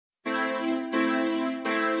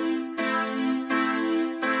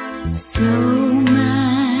So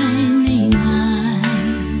many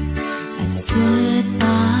nights I sit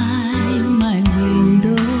by my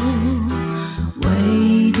window,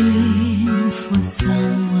 waiting for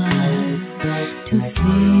someone to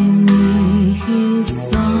sing me his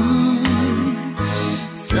song.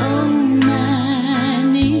 So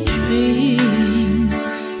many dreams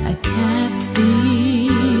I kept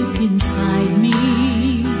deep inside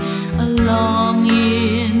me, along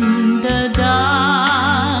in the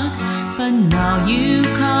dark. But now you've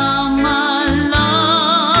come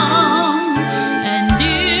along, and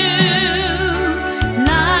you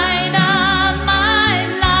light up my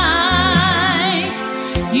life.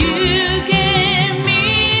 You give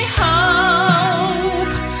me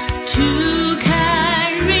hope to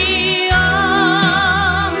carry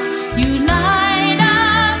on. You light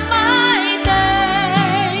up my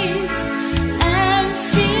days and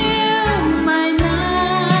fill my nights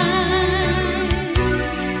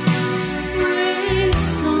with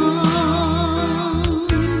song.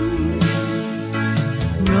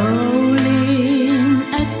 Rolling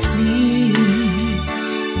at sea,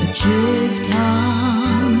 adrift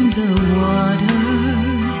on the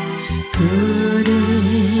waters. Could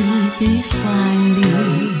it be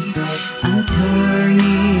finally I'm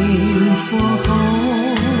turning for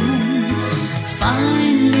home?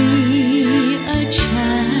 Finally a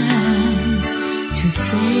chance to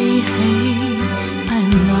say, hey, I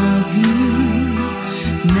love you.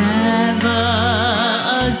 Never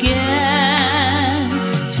again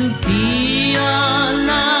to be all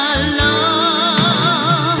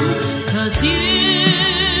alone. 'Cause you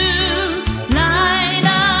light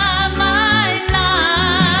up my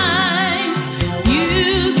life. You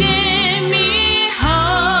give me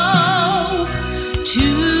hope to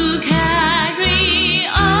carry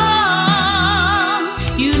on.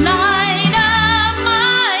 You light up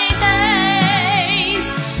my days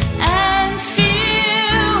and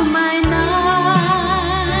fill my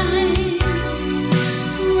nights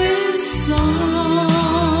with song.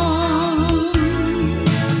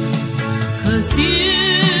 'Cause you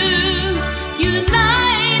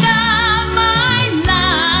light up my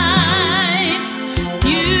life.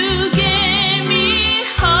 You give me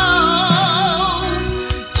hope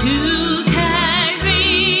to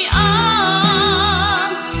carry on.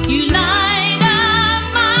 You light up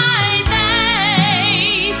my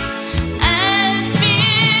days and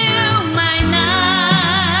fill my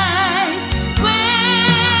nights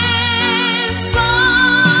with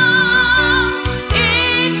song.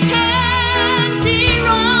 It can't be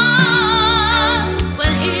wrong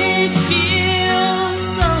when it feels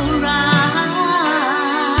so right.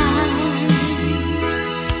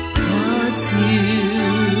 'Cause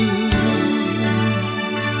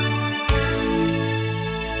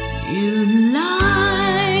you